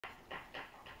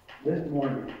This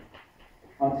morning,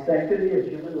 on Sanctity of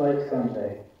Human Life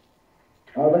Sunday,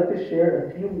 I would like to share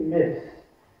a few myths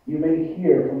you may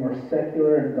hear from our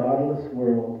secular and godless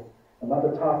world about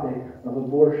the topic of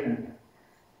abortion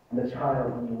and the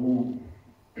child in the womb.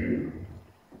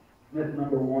 Myth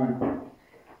number one: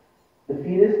 the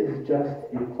fetus is just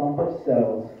a clump of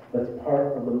cells that's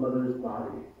part of the mother's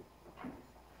body.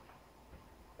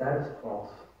 That is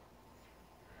false.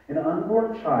 An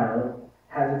unborn child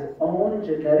has its own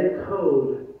genetic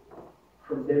code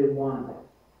from day one.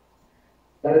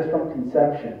 That is from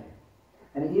conception.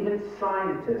 And even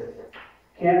scientists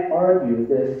can't argue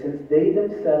this, since they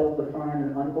themselves define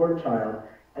an unborn child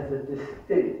as a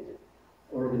distinct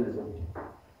organism.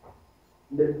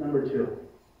 Myth number two: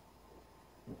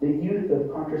 the use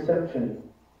of contraception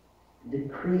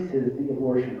decreases the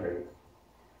abortion rate.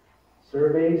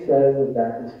 Survey says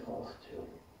that is false too.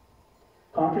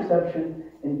 Contraception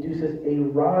induces a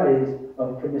rise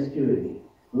of promiscuity,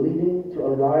 leading to a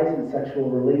rise in sexual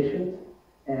relations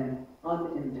and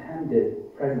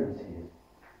unintended pregnancies,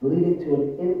 leading to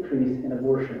an increase in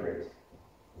abortion rates.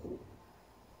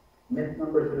 Myth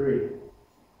number three: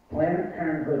 Planned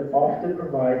Parenthood often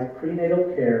provides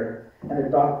prenatal care and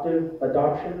adoption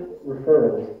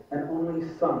referrals and only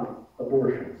some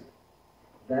abortions.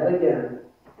 That again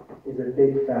is a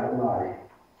big fat lie.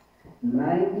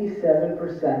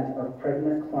 97% of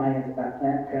pregnant clients at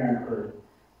Planned Parenthood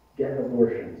get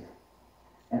abortions.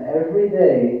 And every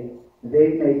day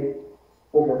they make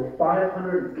over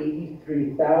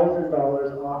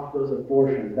 $583,000 off those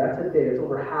abortions. That's a day. It's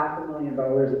over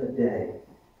 $500,000 a day.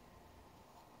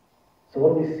 So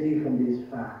what do we see from these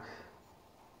facts?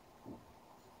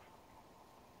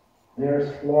 They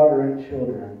are slaughtering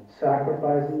children,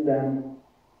 sacrificing them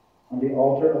on the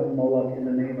altar of Moloch in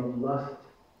the name of lust,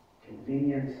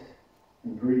 convenience,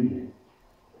 and greed.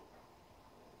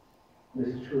 This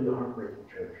is truly heartbreaking,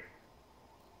 church.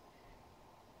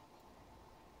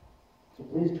 So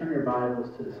please turn your Bibles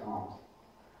to the Psalms.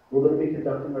 We're going to be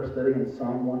conducting our study in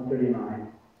Psalm 139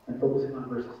 and focusing on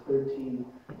verses 13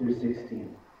 through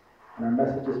 16. And our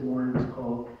message this morning is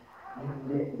called, "You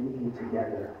Knit Me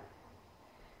Together."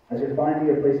 As you're finding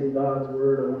your place in God's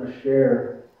Word, I want to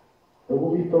share that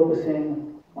we'll be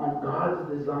focusing on God's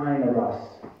design of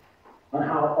us, on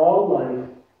how all life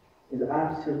is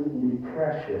absolutely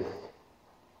precious,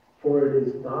 for it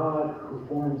is God who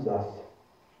forms us,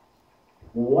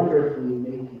 wonderfully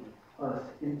making us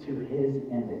into His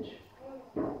image.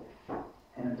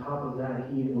 And on top of that,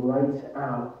 He writes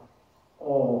out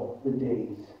all the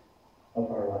days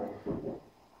of our life.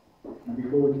 And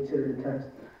before we consider the text,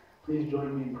 please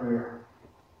join me in prayer.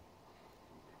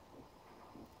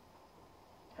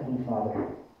 Heavenly Father,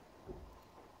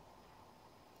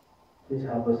 please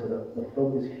help us so that the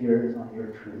focus here is on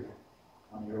your truth,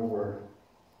 on your word.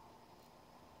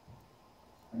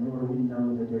 And Lord, we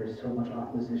know that there is so much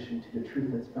opposition to the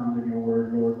truth that's found in your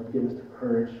word. Lord, but give us the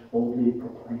courage to boldly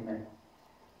proclaim it.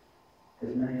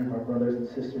 As many of our brothers and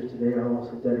sisters today are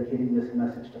also dedicating this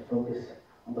message to focus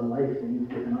on the life that you've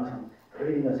given us and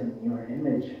creating us in your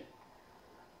image.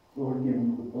 Lord, give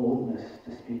them the boldness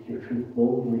to speak your truth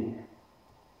boldly.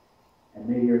 And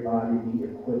may your body be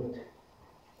equipped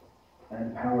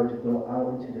and empowered to go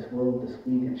out into this world this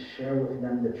week and share with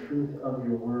them the truth of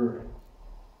your word.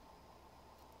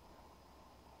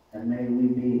 And may we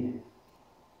be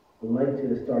a light to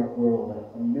this dark world,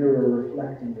 a mirror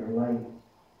reflecting your light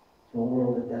to a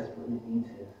world that desperately needs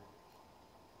it.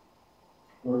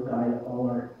 Lord, guide all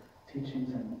our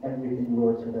teachings and everything,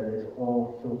 Lord, so that it is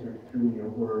all filtered through your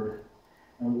word.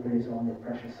 And we praise all in your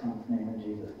precious Son's name, in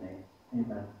Jesus' name.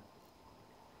 Amen.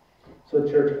 So,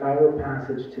 church, our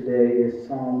passage today is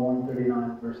Psalm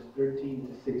 139, verse 13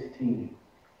 to 16.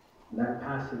 And that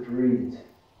passage reads,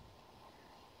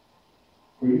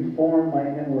 "For you formed my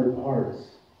inward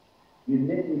parts. You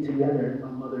knit me together in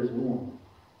my mother's womb.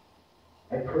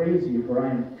 I praise you, for I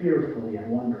am fearfully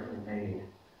and wonderfully made.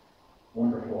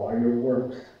 Wonderful are your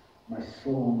works. My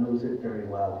soul knows it very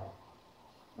well.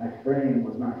 My frame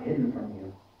was not hidden from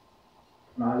you,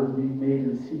 and I was being made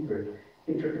in secret,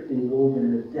 intricately woven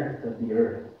in the depth of the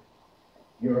earth.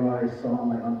 Your eyes saw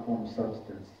my unformed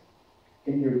substance.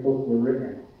 In your book were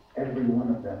written, every one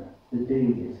of them, the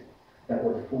days that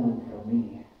were formed for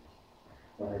me,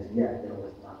 when as yet there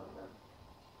was none of them."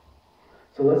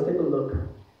 So let's take a look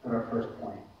at our first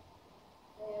point.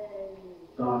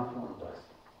 God formed us.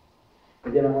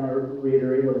 Again, I want to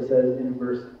reiterate what it says in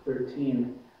verse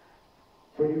 13.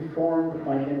 "For you formed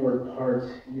my inward parts,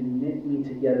 you knit me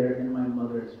together in my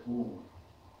mother's womb."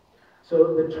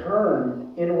 So the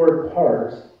term inward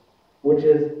parts, which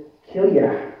is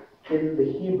kilyah in the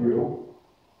Hebrew,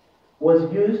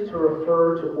 was used to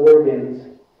refer to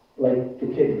organs like the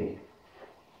kidney.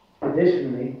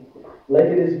 Additionally, like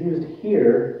it is used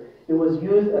here, it was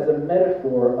used as a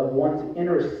metaphor of one's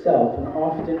inner self and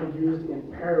often used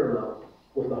in parallel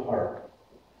with the heart.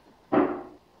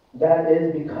 That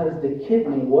is because the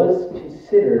kidney was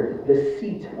considered the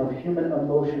seat of human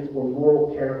emotions or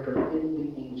moral character in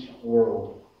the ancient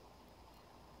world.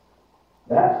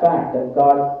 That fact that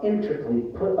God intricately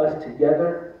put us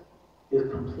together is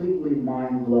completely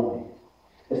mind-blowing,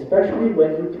 especially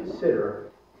when you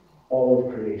consider all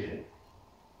of creation.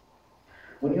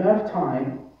 When you have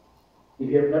time, if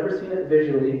you have never seen it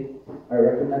visually, I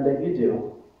recommend that you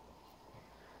do.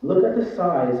 Look at the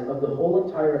size of the whole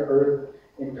entire earth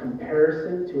in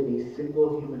comparison to a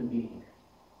single human being.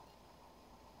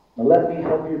 Now let me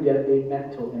help you get a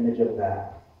mental image of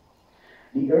that.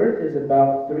 The earth is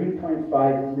about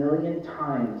 3.5 million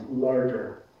times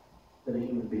larger than a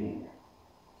human being.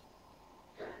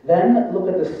 Then look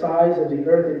at the size of the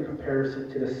earth in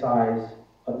comparison to the size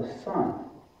of the sun.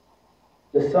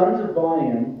 The sun's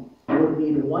volume would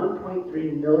need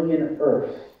 1.3 million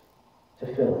Earths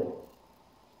to fill it.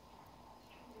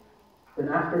 Then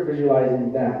after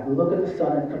visualizing that, look at the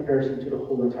sun in comparison to the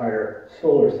whole entire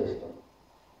solar system.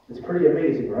 It's pretty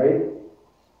amazing, right?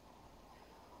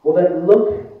 Well then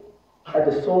look at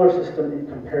the solar system in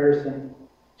comparison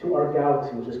to our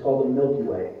galaxy, which is called the Milky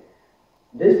Way.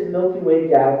 This Milky Way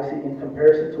galaxy in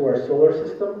comparison to our solar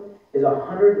system is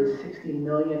 160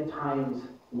 million times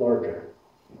larger.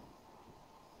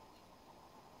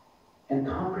 And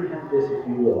comprehend this if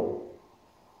you will.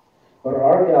 But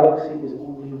our galaxy is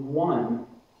only one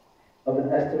of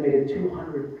an estimated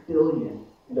 200 billion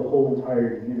in the whole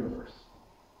entire universe.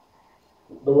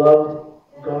 Beloved,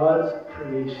 God's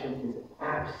creation is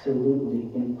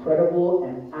absolutely incredible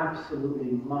and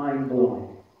absolutely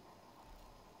mind-blowing.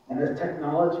 And as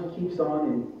technology keeps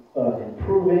on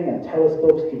improving and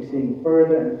telescopes keep seeing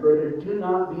further and further, do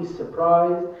not be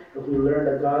surprised if we learn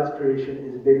that God's creation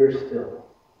is bigger still.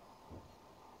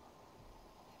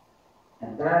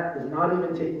 And that is not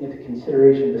even taking into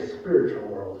consideration the spiritual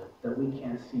world that we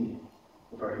can't see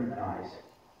with our human eyes.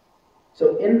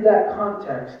 So in that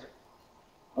context,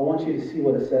 I want you to see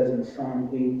what it says in Psalm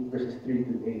 8, verses 3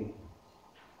 through 8.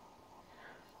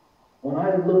 When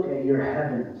I look at your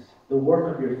heavens, the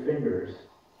work of your fingers,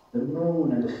 the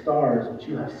moon and the stars which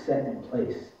you have set in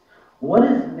place, what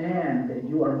is man that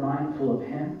you are mindful of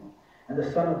him, and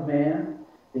the Son of Man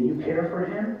that you care for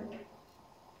him?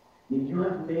 Yet you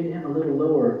have made him a little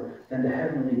lower than the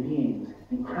heavenly beings,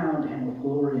 and crowned him with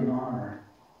glory and honor.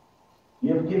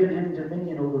 You have given him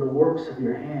dominion over the works of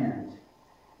your hands.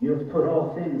 You have put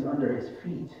all things under his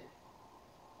feet,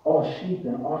 all sheep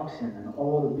and oxen, and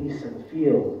all the beasts of the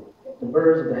field, the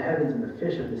birds of the heavens and the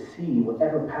fish of the sea,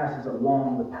 whatever passes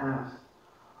along the paths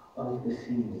of the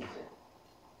seas.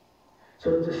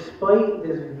 So despite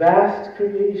this vast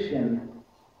creation,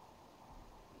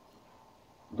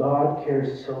 God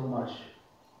cares so much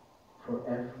for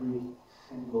every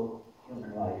single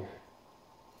human life.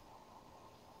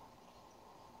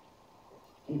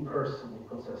 He personally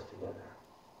puts us together,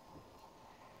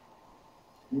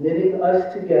 knitting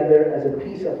us together as a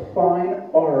piece of fine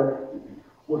art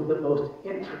with the most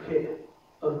intricate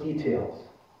of details.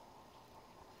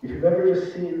 If you've ever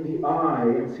just seen the eye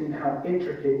and seen how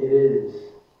intricate it is,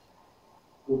 it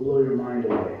will blow your mind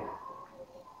away.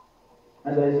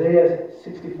 As Isaiah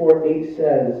 64:8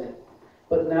 says,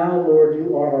 "But now, Lord,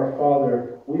 you are our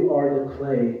Father, we are the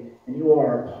clay, and you are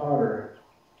our potter.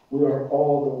 We are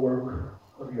all the work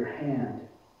of your hand."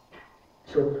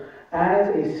 So, as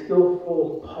a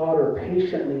skillful potter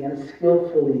patiently and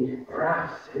skillfully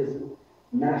crafts his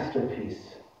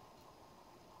masterpiece,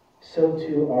 so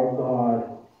too our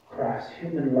God crafts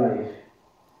human life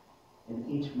in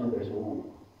each mother's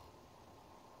womb.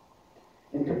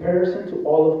 In comparison to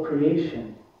all of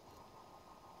creation,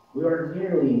 we are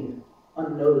nearly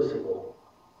unnoticeable.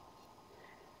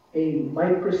 A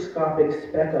microscopic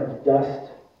speck of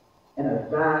dust in a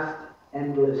vast,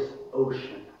 endless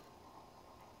ocean.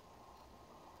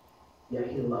 Yet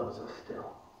he loves us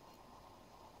still,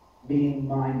 being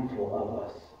mindful of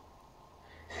us,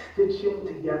 stitching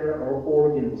together our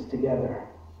organs together,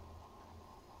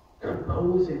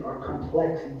 composing our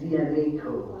complex DNA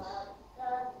codes,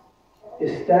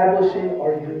 establishing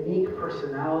our unique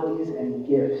personalities and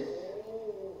gifts,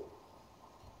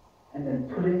 and then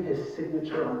putting his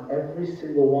signature on every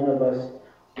single one of us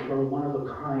with our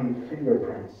one-of-a-kind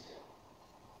fingerprints.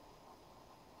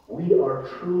 We are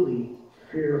truly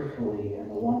fearfully and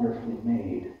wonderfully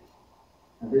made.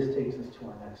 And this takes us to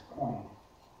our next point.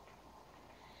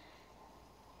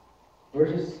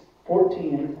 Verses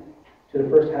 14 to the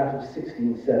first half of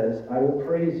 16 says, I will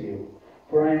praise you,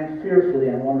 for I am fearfully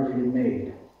and wonderfully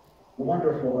made.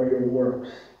 Wonderful are your works.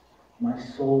 My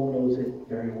soul knows it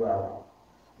very well.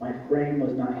 My frame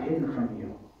was not hidden from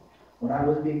you. When I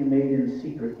was being made in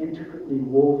secret, intricately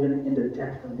woven in the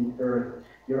depth of the earth,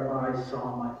 your eyes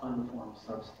saw my unformed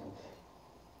substance.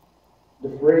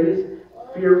 The phrase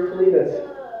fearfully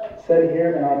that's said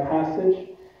here in our passage,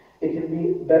 it can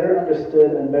be better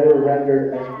understood and better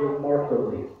rendered as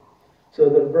remarkably. So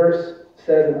the verse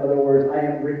says, in other words, I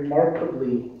am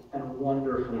remarkably and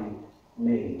wonderfully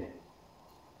made.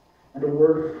 And the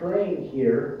word frame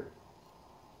here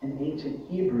in ancient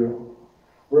Hebrew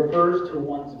refers to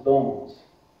one's bones.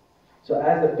 So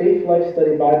as the Faith Life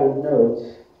Study Bible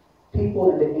notes,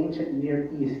 people in the ancient Near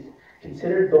East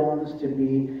considered bones to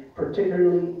be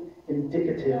particularly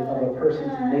indicative of a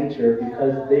person's nature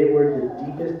because they were the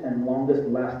deepest and longest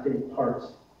lasting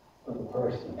parts of a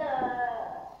person.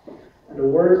 And the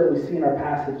words that we see in our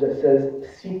passage that says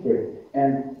secret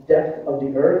and depth of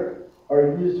the earth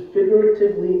are used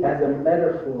figuratively as a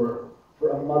metaphor for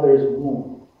a mother's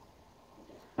womb.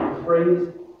 The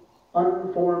phrase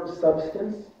unformed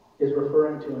substance is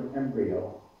referring to an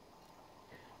embryo.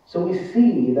 So we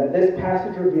see that this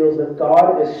passage reveals that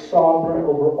God is sovereign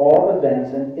over all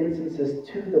events and instances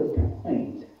to the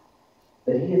point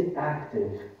that he is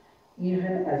active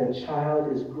even as a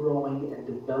child is growing and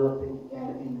developing in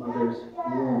a mother's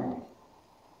womb.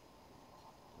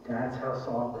 That's how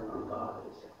sovereign our God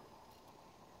is.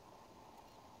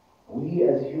 We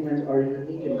as humans are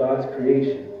unique in God's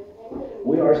creation.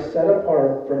 We are set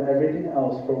apart from everything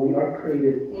else, for we are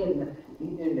created in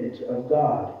the image of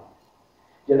God.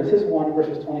 Genesis 1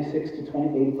 verses 26 to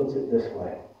 28 puts it this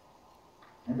way.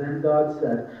 And then God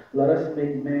said, let us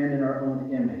make man in our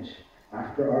own image,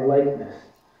 after our likeness,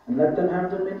 and let them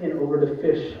have dominion over the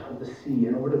fish of the sea,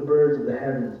 and over the birds of the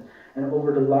heavens, and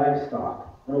over the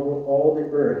livestock, and over all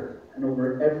the earth, and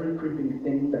over every creeping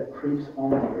thing that creeps on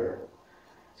the earth.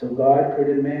 So God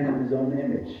created man in his own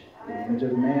image. In the image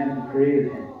of man he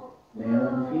created him. Male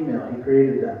and female he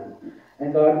created them.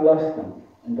 And God blessed them.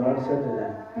 And God said to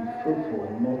them, be fruitful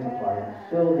and multiply, and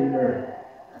fill the earth,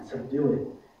 and subdue it,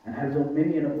 and have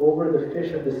dominion over the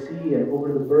fish of the sea, and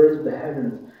over the birds of the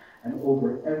heavens, and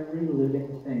over every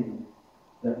living thing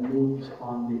that moves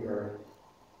on the earth.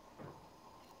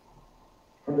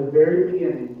 From the very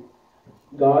beginning,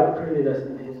 God created us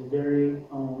in his very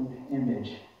own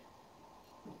image.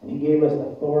 And he gave us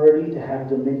authority to have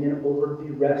dominion over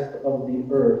the rest of the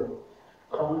earth,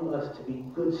 calling us to be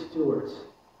good stewards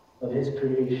of his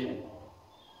creation.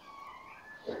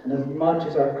 And as much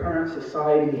as our current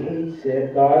society hates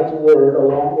it, God's word,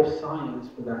 along with science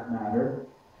for that matter,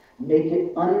 make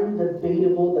it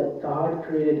undebatable that God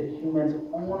created humans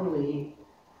only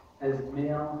as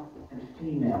male and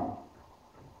female.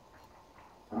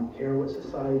 I don't care what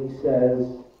society says.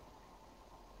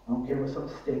 I don't care what some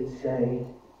states say.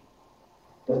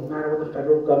 Doesn't matter what the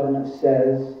federal government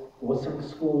says, or what some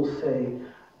schools say.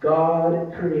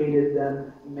 God created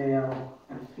them male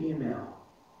and female.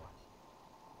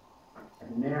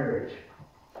 And marriage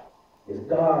is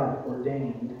God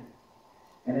ordained,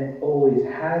 and it always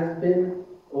has been,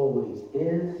 always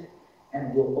is,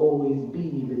 and will always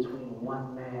be between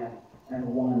one man and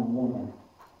one woman.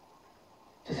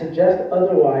 To suggest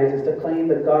otherwise is to claim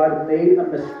that God made a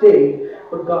mistake,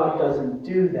 but God doesn't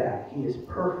do that. He is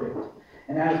perfect.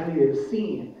 And as we have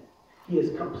seen, he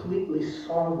is completely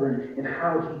sovereign in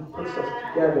how he puts us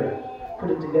together,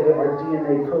 putting together our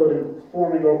DNA code and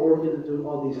forming our organs and doing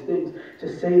all these things.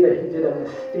 To say that he did a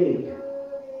mistake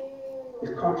is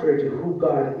contrary to who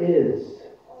God is.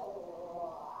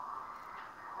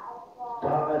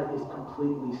 God is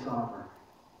completely sovereign.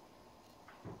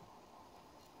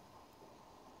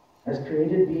 As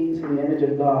created beings in the image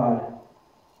of God,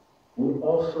 we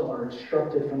also are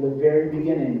instructed from the very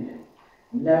beginning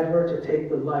never to take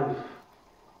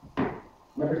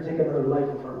another life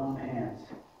with our own hands.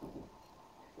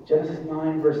 Genesis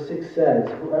 9 verse 6 says,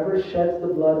 whoever sheds the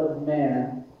blood of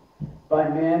man, by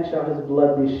man shall his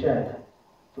blood be shed.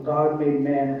 For God made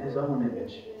man in his own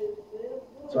image.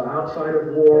 So outside of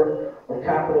war or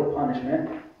capital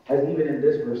punishment, as even in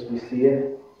this verse we see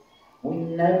it, we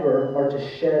never are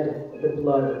to shed the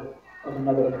blood of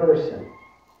another person.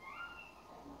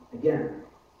 Again,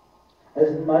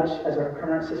 as much as our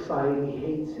current society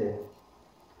hates it,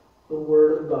 the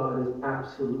Word of God is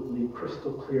absolutely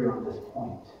crystal clear on this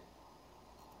point.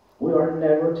 We are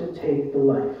never to take the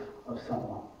life of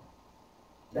someone.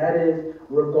 That is,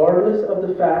 regardless of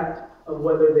the fact of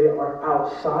whether they are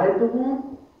outside the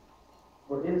womb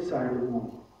or inside the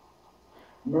womb.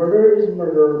 Murder is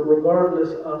murder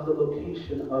regardless of the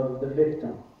location of the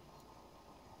victim.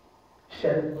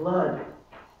 Shedding blood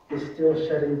is still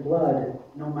shedding blood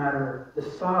no matter the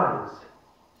size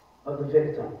of the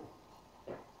victim.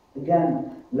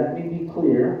 Again, let me be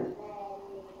clear.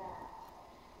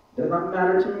 It does not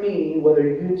matter to me whether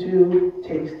YouTube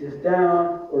takes this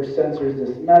down or censors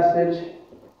this message.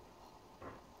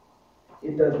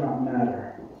 It does not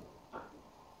matter.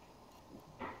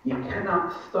 You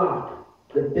cannot stop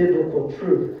the biblical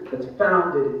truth that's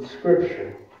founded in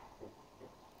Scripture.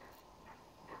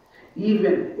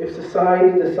 Even if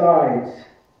society decides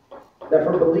that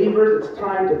for believers it's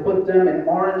time to put them in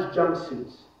orange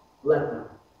jumpsuits, let them.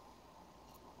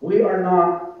 We are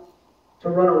not to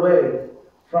run away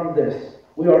from this.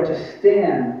 We are to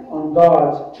stand on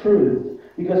God's truth.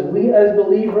 Because we as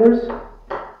believers,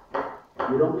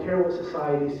 we don't care what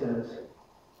society says.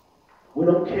 We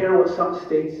don't care what some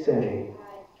states say.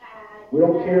 We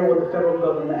don't care what the federal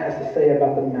government has to say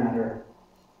about the matter.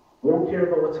 We don't care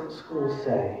about what some schools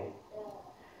say.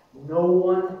 No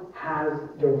one has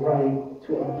the right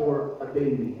to abort a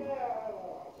baby.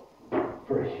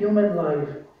 For human life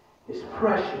is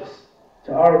precious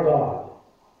to our God,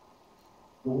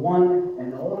 the one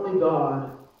and only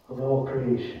God of all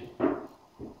creation.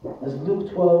 As Luke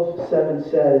 12:7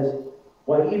 says,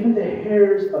 "Why, even the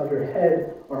hairs of your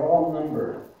head are all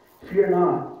numbered. Fear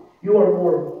not, you are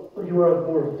of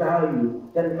more value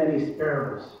than many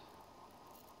sparrows."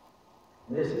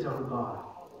 This is our God,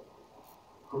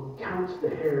 who counts the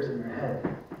hairs in your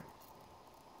head.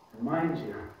 And mind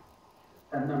you,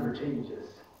 that number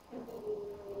changes.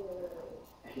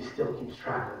 He still keeps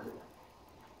track of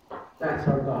it. That's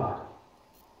our God.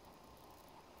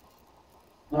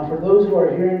 Now, for those who are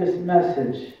hearing this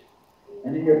message,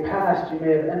 and in your past you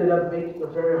may have ended up making a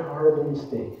very horrible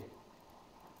mistake.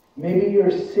 Maybe your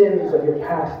sins of your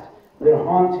past that are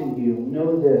haunting you,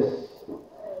 know this.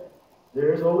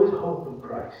 There is always hope in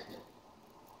Christ.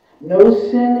 No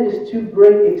sin is too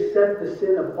great except the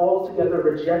sin of altogether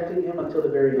rejecting Him until the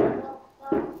very end.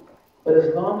 But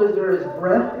as long as there is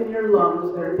breath in your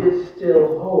lungs, there is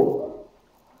still hope.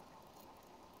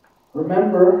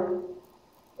 Remember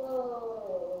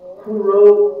who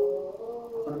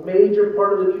wrote a major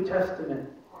part of the New Testament?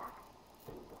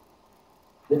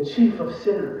 The chief of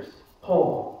sinners,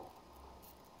 Paul.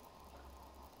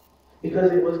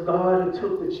 Because it was God who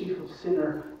took the chief of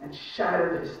sinner and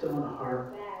shattered his stone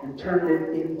heart and turned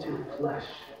it into flesh.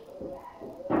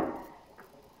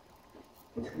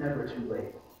 It's never too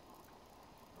late.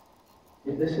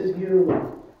 If this is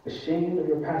you, ashamed of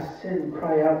your past sin,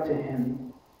 cry out to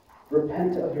Him.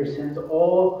 Repent of your sins,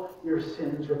 all your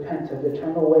sins, repent of it,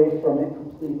 turn away from it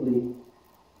completely,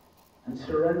 and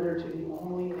surrender to the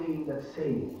only name that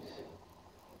saves,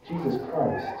 Jesus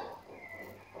Christ.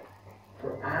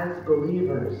 For as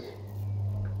believers,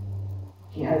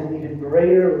 He has an even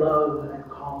greater love and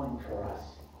calling for us.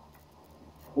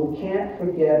 We can't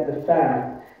forget the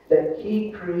fact that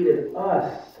He created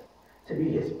us to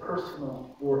be His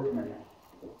personal workman.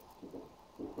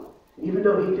 Even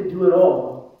though He could do it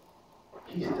all,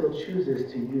 He still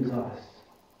chooses to use us.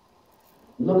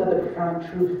 Look at the profound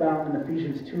truth found in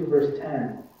Ephesians 2 verse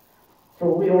 10.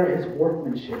 For we are His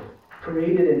workmanship,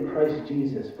 created in Christ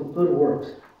Jesus for good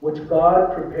works, which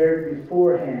God prepared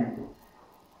beforehand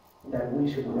that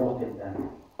we should walk in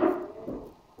them.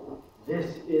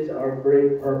 This is our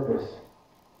great purpose.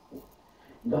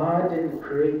 God didn't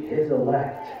create His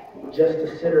elect just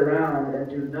to sit around and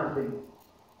do nothing.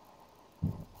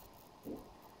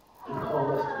 He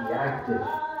called us to be active.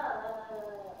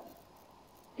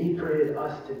 He created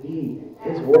us to be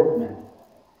His workmen.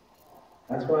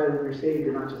 That's why when you're saved,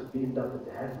 you're not just beamed up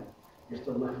into heaven. You're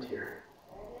still left here.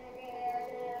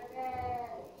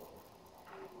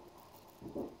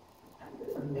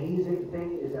 The amazing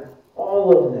thing is that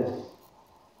all of this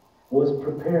was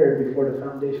prepared before the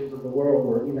foundations of the world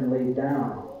were even laid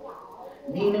down.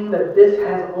 Meaning that this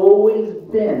has always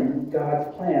been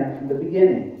God's plan from the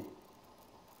beginning.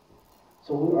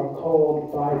 So we are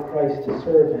called by Christ to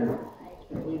serve Him,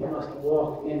 and we must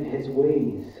walk in His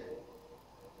ways.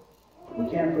 We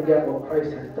can't forget what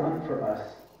Christ has done for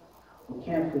us. We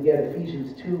can't forget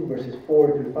Ephesians 2 verses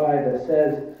 4 through 5 that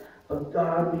says, "But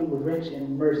God being rich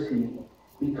in mercy,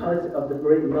 because of the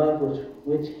great love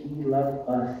which He loved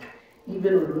us,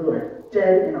 even when we were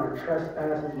dead in our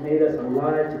trespasses, made us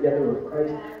alive together with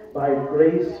Christ. By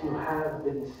grace you have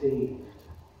been saved."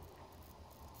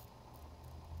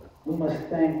 We must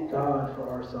thank God for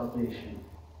our salvation.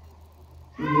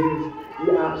 He is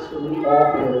the absolute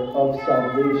author of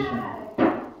salvation.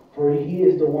 For He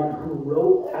is the one who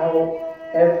wrote out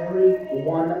every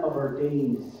one of our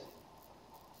days.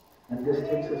 And this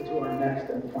takes us to our next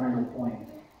and final point.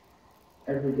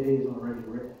 Every day is already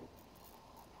written.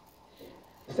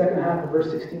 The second half of verse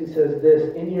 16 says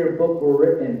this, "In your book were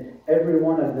written, every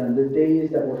one of them, the days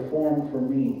that were formed for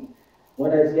me,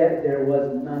 when as yet there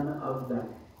was none of them."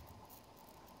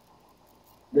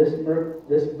 This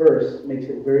verse makes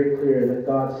it very clear that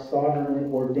God sovereignly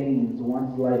ordains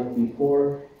one's life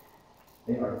before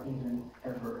they are even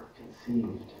ever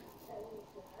conceived.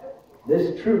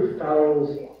 This truth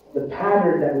follows the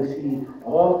pattern that we see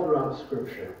all throughout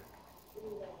Scripture.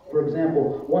 For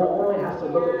example, one only has to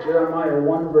look at Jeremiah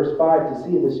 1 verse 5 to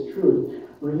see this truth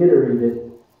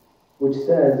reiterated, which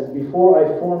says, "Before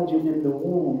I formed you in the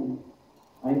womb,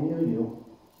 I knew you.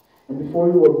 And before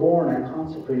you were born, I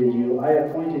consecrated you. I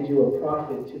appointed you a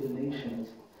prophet to the nations."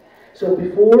 So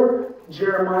before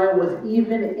Jeremiah was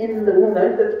even in the womb,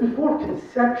 that's before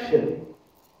conception,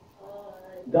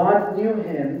 God knew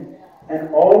him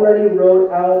and already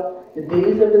wrote out the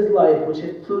days of his life, which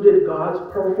included God's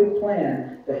perfect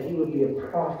plan that he would be a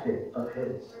prophet of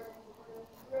his.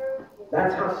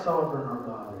 That's how sovereign our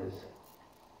God is.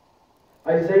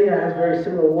 Isaiah has very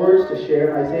similar words to share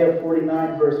in Isaiah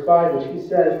 49 verse 5, which he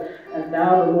says, "And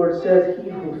now the Lord says, He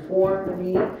who formed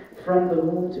me from the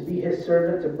womb to be his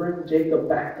servant, to bring Jacob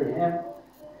back to him,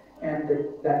 and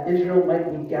that Israel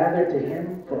might be gathered to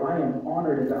him, for I am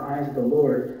honored in the eyes of the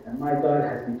Lord, and my God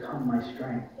has become my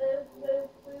strength."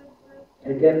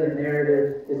 Again, the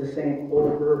narrative is the same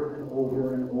over and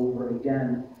over and over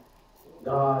again.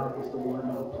 God is the one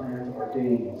who plans our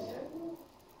days.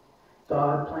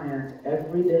 God plans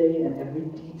every day and every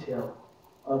detail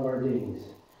of our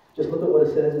days. Just look at what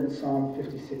it says in Psalm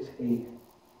 56:8.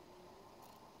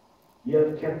 "You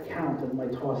have kept count of my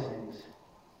tossings.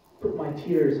 Put my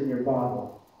tears in your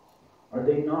bottle. Are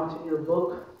they not in your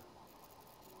book?"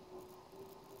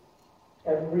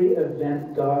 Every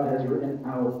event God has written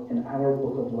out in our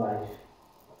book of life,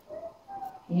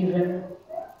 even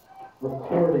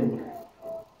recording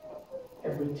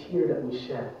every tear that we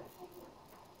shed.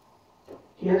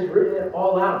 He has written it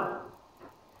all out.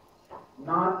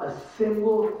 Not a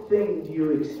single thing do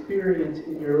you experience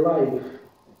in your life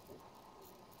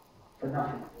for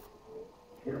nothing.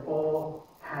 It all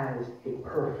has a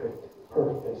perfect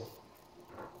purpose.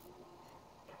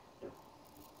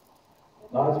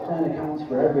 God's plan accounts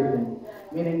for everything.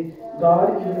 Meaning,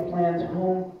 God even plans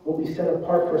whom will be set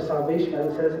apart for salvation,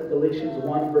 as it says in Galatians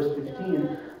 1 verse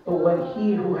 15. "But when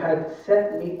he who had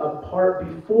set me apart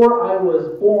before I was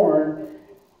born,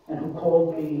 and who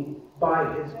called me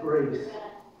by his grace."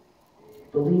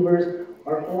 Believers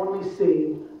are only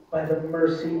saved by the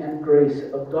mercy and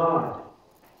grace of God.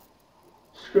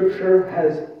 Scripture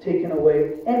has taken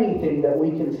away anything that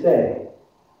we can say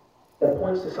that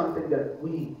points to something that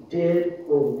we did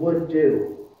or would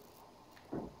do.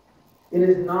 It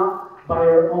is not by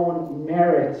our own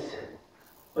merits,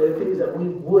 by the things that we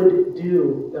would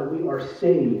do, that we are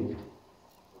saved.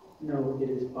 No, it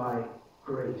is by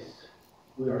grace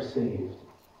we are saved.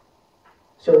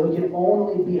 So we can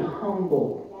only be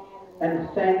humble and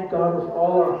thank God with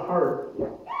all our heart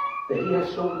that He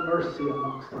has shown mercy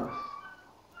amongst us.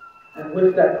 And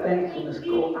with that thankfulness,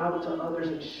 go out to others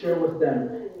and share with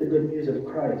them the good news of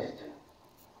Christ.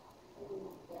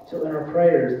 So in our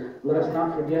prayers, let us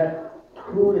not forget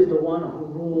who is the one who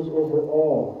rules over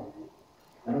all.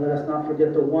 And let us not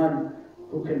forget the one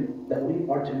that we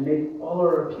are to make all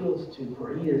our appeals to,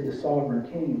 for He is the sovereign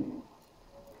King.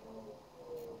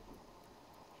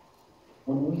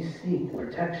 When we seek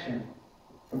protection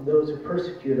from those who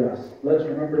persecute us, let us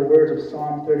remember the words of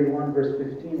Psalm 31 verse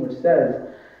 15, which says,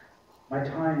 "My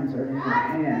times are in your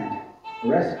hand.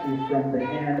 Rescue me from the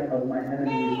hand of my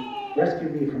enemies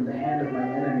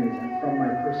and from my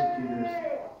persecutors."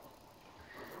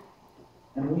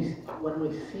 And when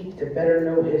we seek to better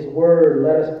know His Word,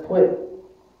 let us put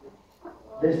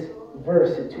this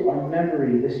verse into our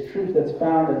memory, this truth that's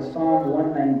found in Psalm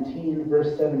 119,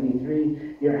 verse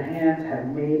 73. "Your hands have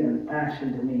made and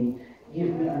fashioned me.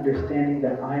 Give me understanding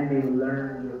that I may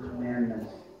learn your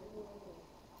commandments."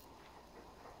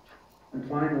 And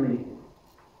finally,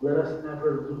 let us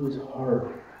never lose heart.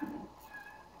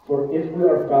 For if we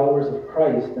are followers of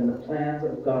Christ, then the plans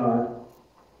of God,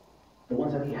 the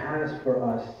ones that He has for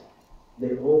us,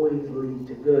 they always lead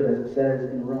to good, as it says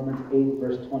in Romans 8,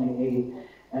 verse 28.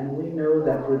 "And we know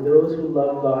that for those who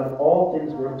love God, all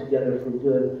things work together for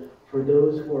good, for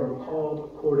those who are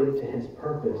called according to His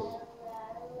purpose."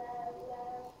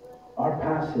 Our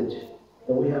passage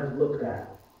that we have looked at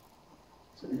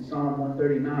in Psalm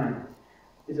 139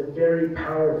 is a very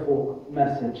powerful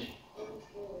message.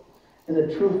 And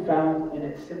the truth found in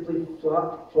it simply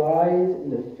flies in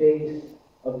the face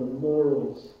of the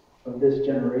morals of this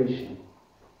generation,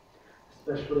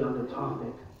 especially on the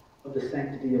topic of the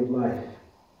sanctity of life.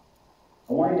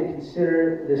 I want you to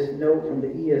consider this note from the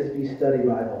ESV Study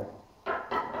Bible.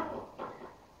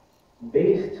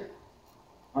 Based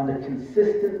on the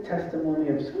consistent testimony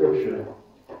of Scripture,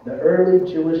 the early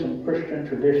Jewish and Christian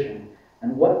tradition,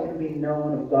 and what can be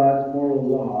known of God's moral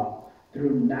law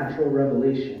through natural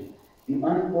revelation, the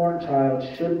unborn child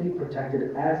should be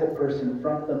protected as a person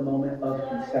from the moment of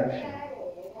conception.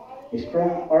 A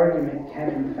strong argument can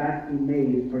in fact be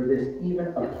made for this even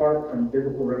apart from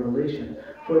biblical revelation,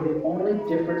 for the only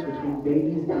difference between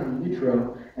babies in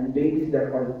utero and babies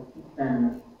that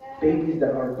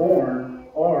are born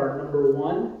are, number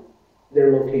one,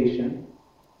 their location,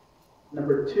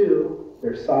 number two,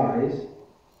 their size,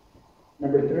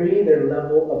 number three, their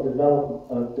level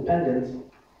of dependence,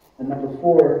 and number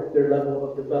four, their level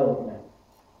of development.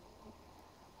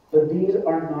 But these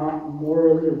are not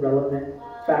morally relevant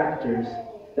factors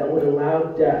that would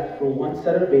allow death for one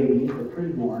set of babies, the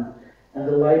preborn, and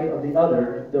the life of the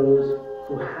other, those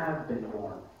who have been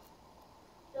born.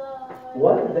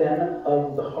 What then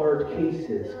of the hard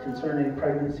cases concerning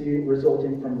pregnancy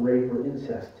resulting from rape or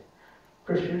incest?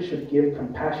 Christians should give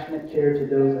compassionate care to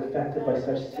those affected by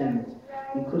such sins,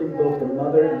 including both the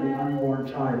mother and the unborn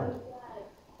child.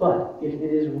 But if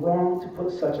it is wrong to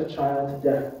put such a child to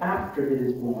death after it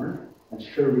is born, and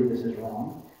surely this is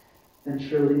wrong, then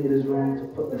surely it is wrong to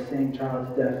put the same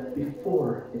child to death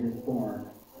before it is born.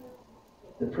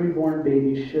 The preborn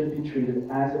baby should be treated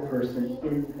as a person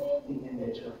in the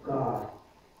image of God.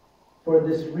 For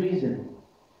this reason,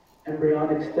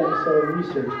 embryonic stem cell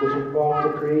research, which involves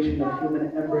the creation of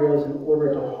human embryos in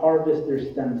order to harvest their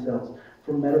stem cells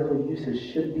for medical uses,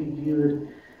 should be viewed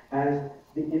as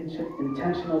the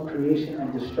intentional creation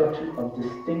and destruction of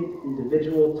distinct,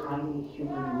 individual, tiny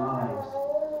human lives.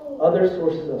 Other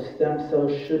sources of stem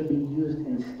cells should be used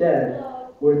instead,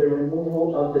 where the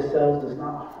removal of the cells does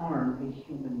not harm a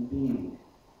human being.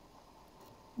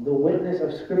 The witness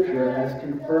of Scripture, as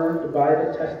confirmed by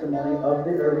the testimony of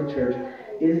the early church,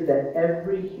 is that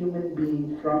every human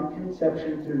being from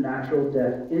conception through natural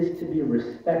death is to be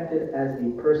respected as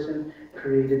a person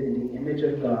created in the image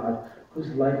of God, whose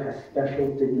life has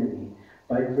special dignity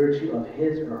by virtue of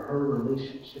his or her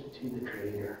relationship to the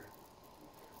Creator.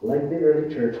 Like the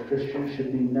early church, Christians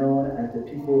should be known as the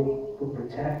people who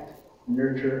protect,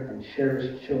 nurture, and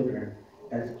cherish children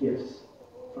as gifts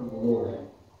from the Lord.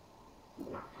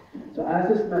 So as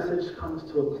this message comes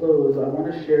to a close, I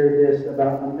want to share this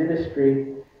about a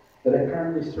ministry that I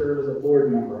currently serve as a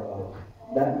board member of.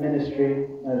 That ministry,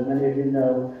 as many of you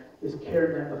know, is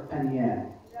CareNet of Penn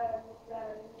Yan.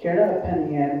 CareNet of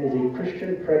Penn Yan is a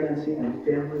Christian pregnancy and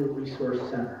family resource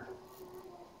center.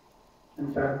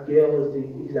 In fact, Gail is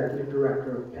the executive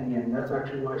director of Penn Yan. That's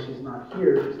actually why she's not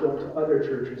here. She's going to other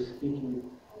churches speaking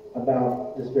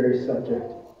about this very subject.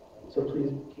 So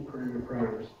please keep her in your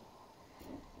prayers.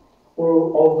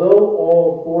 Although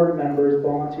all board members,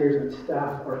 volunteers, and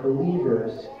staff are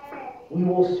believers, we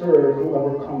will serve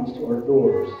whoever comes to our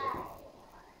doors.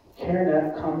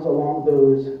 CareNet comes along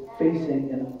those facing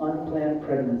an unplanned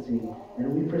pregnancy,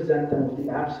 and we present them with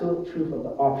the absolute truth of the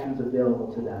options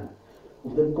available to them,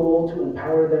 with the goal to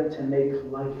empower them to make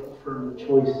life-affirming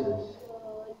choices,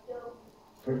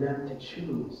 for them to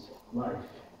choose life.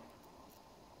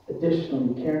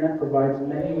 Additionally, CareNet provides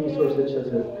many resources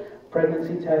such as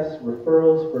pregnancy tests,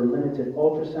 referrals for limited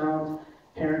ultrasounds,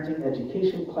 parenting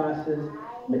education classes,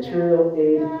 material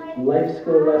aid, life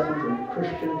skill lessons, and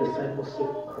Christian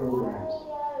discipleship programs.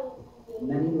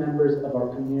 Many members of our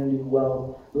community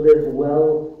live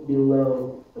well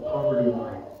below the poverty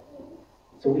line.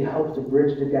 So we help to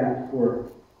bridge the gap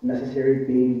for necessary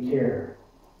baby care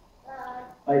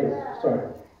items.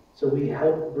 So we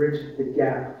help bridge the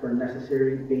gap for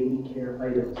necessary baby care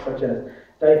items such as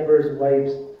diapers,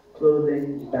 wipes,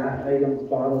 clothing, bath items,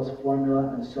 bottles,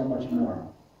 formula, and so much more.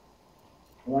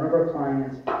 One of our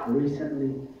clients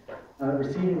recently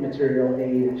receiving material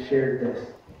aid shared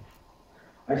this.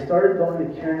 I started going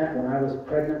to CareNet when I was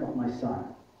pregnant with my son.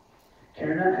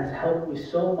 CareNet has helped me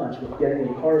so much with getting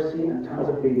a car seat and tons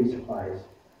of baby supplies.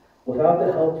 Without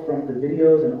the help from the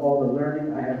videos and all the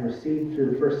learning I have received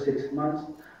through the first 6 months,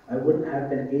 I wouldn't have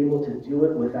been able to do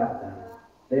it without them.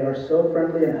 They are so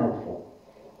friendly and helpful.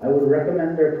 I would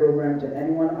recommend their program to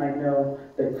anyone I know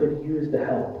that could use the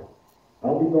help.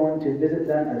 I'll be going to visit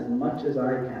them as much as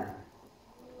I can.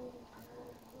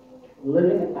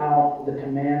 Living out the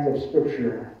commands of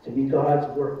Scripture to be God's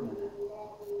workman,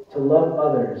 to love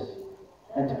others,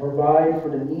 and to provide for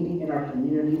the needy in our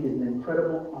community is an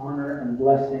incredible honor and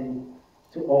blessing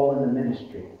to all in the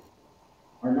ministry.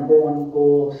 our number one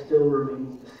goal still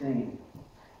remains the same: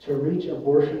 to reach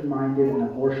abortion-minded and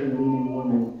abortion-leaning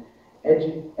women,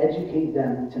 educate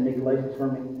them to make a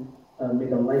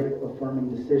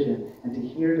life-affirming decision, and to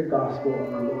hear the gospel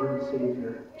of our Lord and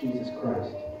Savior, Jesus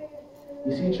Christ.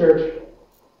 You see, church,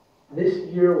 this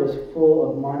year was full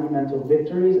of monumental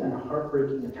victories and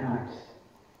heartbreaking attacks.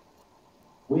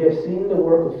 We have seen the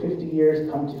work of 50 years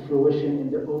come to fruition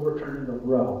in the overturning of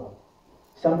Roe,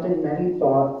 something many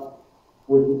thought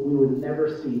we would never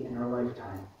see in our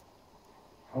lifetime.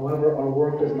 However, our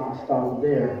work does not stop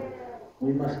there.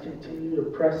 We must continue to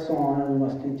press on, and we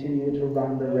must continue to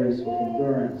run the race with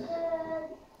endurance.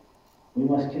 We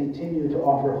must continue to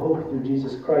offer hope through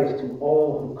Jesus Christ to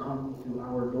all who come through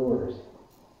our doors.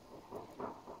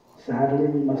 Sadly,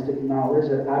 we must acknowledge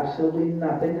that absolutely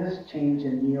nothing has changed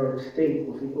in New York State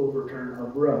with the overturn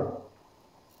of Roe.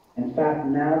 In fact,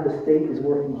 now the state is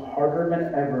working harder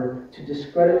than ever to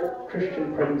discredit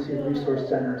Christian pregnancy resource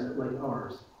centers like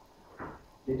ours.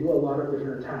 They do a lot of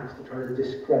different attacks to try to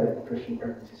discredit Christian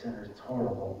pregnancy centers. It's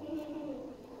horrible.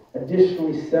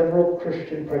 Additionally, several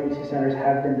Christian pregnancy centers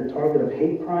have been the target of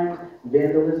hate crimes,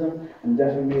 vandalism, and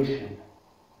defamation.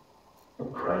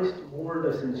 But Christ warned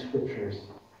us in the scriptures.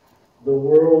 The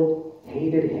world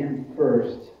hated him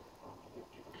first,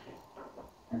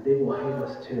 and they will hate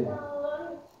us too,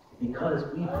 because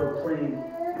we proclaim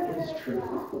his truth.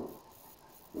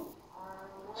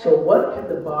 So what can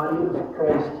the body of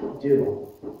Christ do?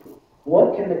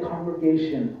 What can the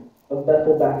congregation of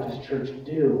Bethel Baptist Church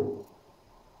do?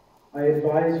 I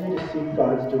advise you to seek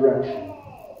God's direction.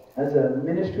 As a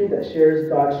ministry that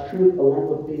shares God's truth along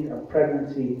with being a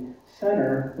pregnancy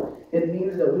center, it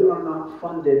means that we are not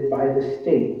funded by the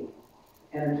state.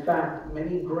 And in fact,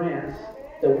 many grants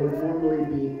that we would normally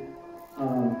be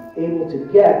able to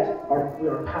get, we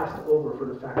are passed over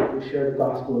for the fact that we share the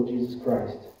gospel of Jesus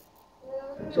Christ.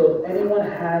 So if anyone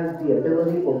has the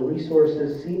ability or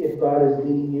resources, see if God is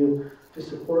leading you to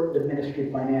support the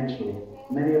ministry financially.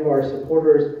 Many of our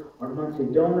supporters are monthly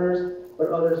donors, but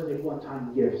others make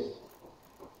one-time gifts.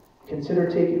 Consider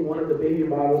taking one of the baby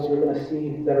bottles you're going to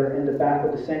see that are in the back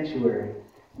of the sanctuary.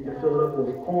 You can fill it up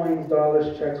with coins,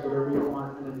 dollars, checks, whatever you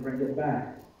want, and then bring it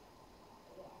back.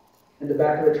 In the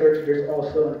back of the church, there's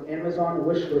also an Amazon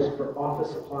wish list for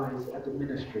office supplies at the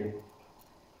ministry.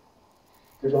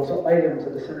 There's also items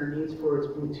that the center needs for its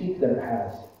boutique that it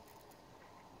has.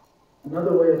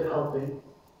 Another way of helping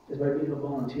is by being a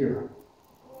volunteer.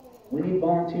 We need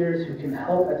volunteers who can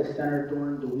help at the center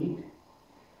during the week.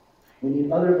 We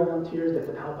need other volunteers that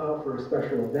can help out for a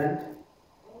special event.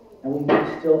 And we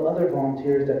need still other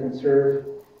volunteers that can serve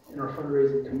in our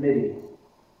fundraising committee.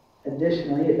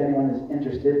 Additionally, if anyone is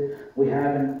interested, we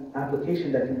have an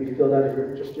application that can be filled out if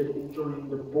you're interested in joining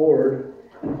the board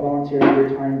and volunteering your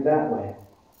time that way.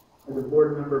 As a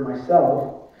board member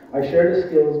myself, I share the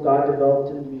skills God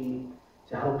developed in me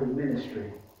to help in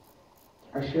ministry.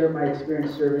 I share my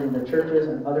experience serving in the churches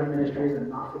and other ministries and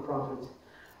not-for-profits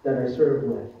that I serve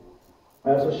with.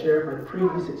 I also share my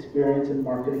previous experience in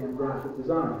marketing and graphic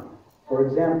design. For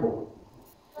example,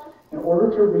 in order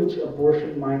to reach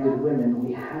abortion-minded women,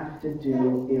 we have to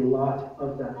do a lot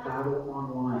of that battle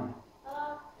online.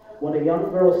 When a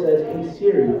young girl says, "Hey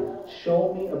Siri,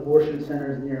 show me abortion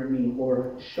centers near me,"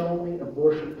 or "show me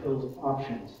abortion pills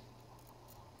options,"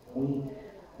 we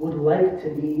would like to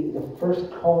be the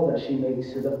first call that she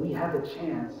makes so that we have a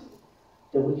chance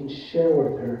that we can share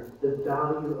with her the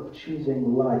value of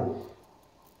choosing life.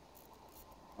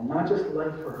 And not just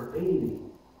life for her baby,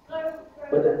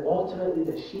 but that ultimately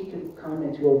that she can come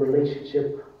into a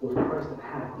relationship with Christ and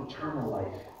have eternal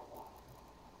life.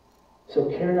 So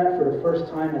CareNet for the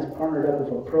first time has partnered up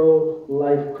with a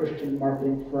pro-life Christian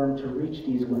marketing firm to reach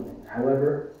these women.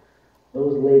 However,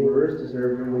 those laborers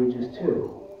deserve their wages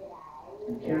too.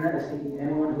 And CareNet is seeking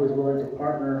anyone who is willing to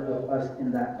partner with us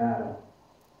in that battle.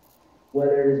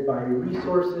 Whether it is by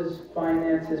resources,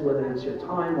 finances, whether it's your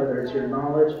time, whether it's your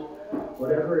knowledge,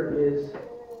 whatever it is,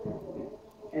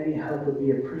 any help would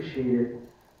be appreciated.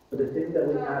 But the thing that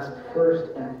we ask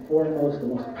first and foremost, the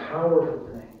most powerful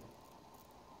thing,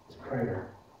 is prayer.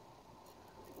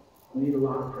 We need a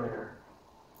lot of prayer.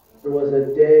 There was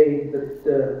a day that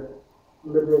the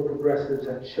liberal progressives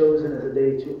had chosen as a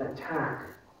day to attack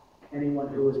anyone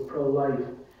who was pro-life.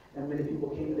 And many people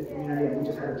came to the community, and we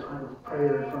just had a time of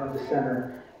prayer in front of the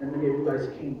center. And many of you guys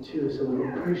came too, so we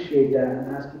appreciate that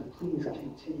and ask you to please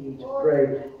continue to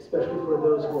pray, especially for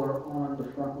those who are on the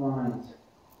front lines.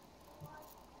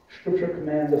 Scripture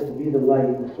commands us to be the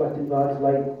light, reflecting God's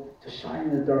light to shine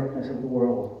in the darkness of the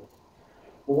world.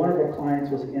 Well, one of our clients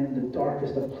was in the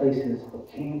darkest of places, but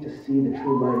came to see the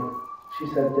true light. She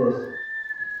said this: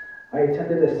 I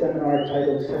attended a seminar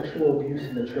titled Sexual Abuse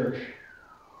in the Church.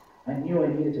 I knew I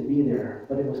needed to be there,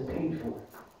 but it was painful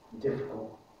and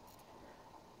difficult.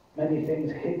 Many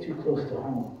things hit too close to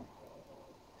home.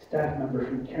 Staff members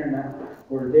from CareNet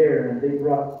were there, and they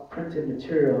brought printed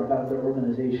material about their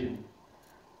organization.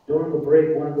 During the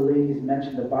break, one of the ladies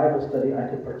mentioned a Bible study I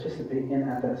could participate in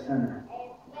at that center.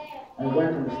 I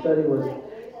went, and the study was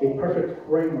a perfect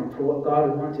framework for what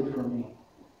God wanted from me.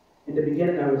 In the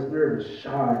beginning, I was nervous,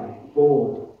 shy,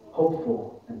 bold,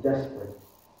 hopeful, and desperate.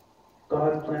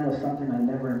 God's plan was something I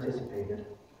never anticipated.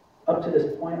 Up to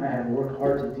this point, I had worked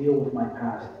hard to deal with my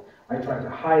past. I tried to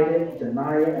hide it,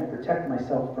 deny it, and protect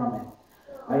myself from it.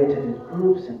 I attended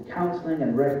groups and counseling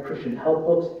and read Christian help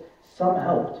books. Some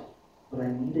helped, but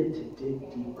I needed to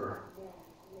dig deeper.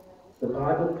 The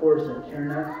Bible course at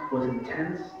CareNet was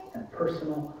intense and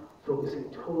personal,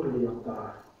 focusing totally on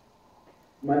God.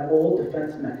 My old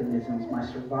defense mechanisms, my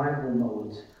survival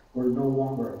modes, were no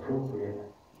longer appropriate.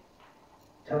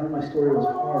 Telling my story was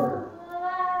hard,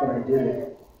 but I did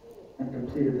it and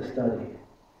completed the study.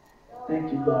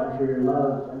 Thank you, God, for your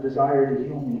love and desire to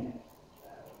heal me,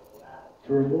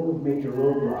 to remove major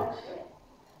roadblocks.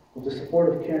 With the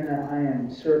support of CareNet, I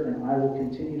am certain I will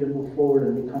continue to move forward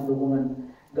and become the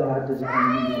woman God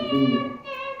designed me to be.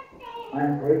 I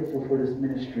am grateful for this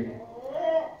ministry.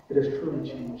 It has truly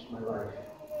changed my life.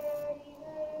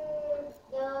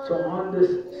 So on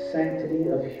this Sanctity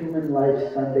of Human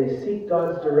Life Sunday, seek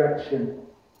God's direction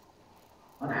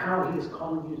on how He is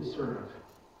calling you to serve.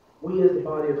 We as the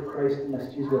body of Christ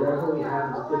must use whatever we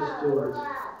have as good stewards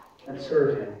and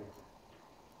serve Him.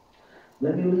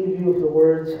 Let me leave you with the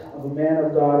words of a man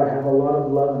of God I have a lot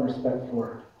of love and respect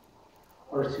for,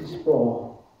 R.C.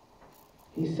 Sproul.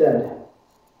 He said,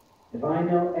 "If I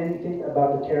know anything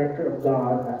about the character of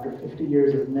God after 50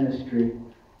 years of ministry,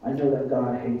 I know that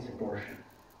God hates abortion."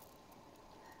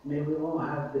 May we all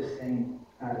have this same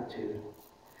attitude.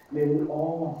 May we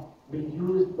all be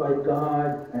used by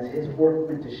God as His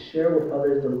workmen to share with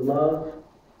others the love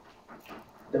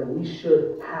that we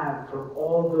should have for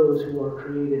all those who are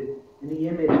created in the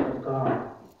image of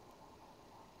God.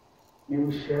 May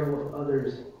we share with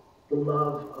others the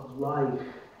love of life,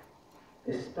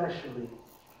 especially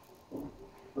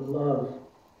the love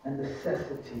and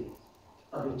necessity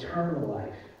of eternal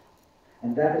life.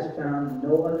 And that is found in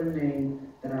no other name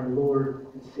than our Lord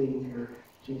and Savior,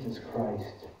 Jesus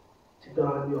Christ. To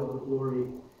God be all the glory.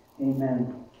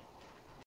 Amen.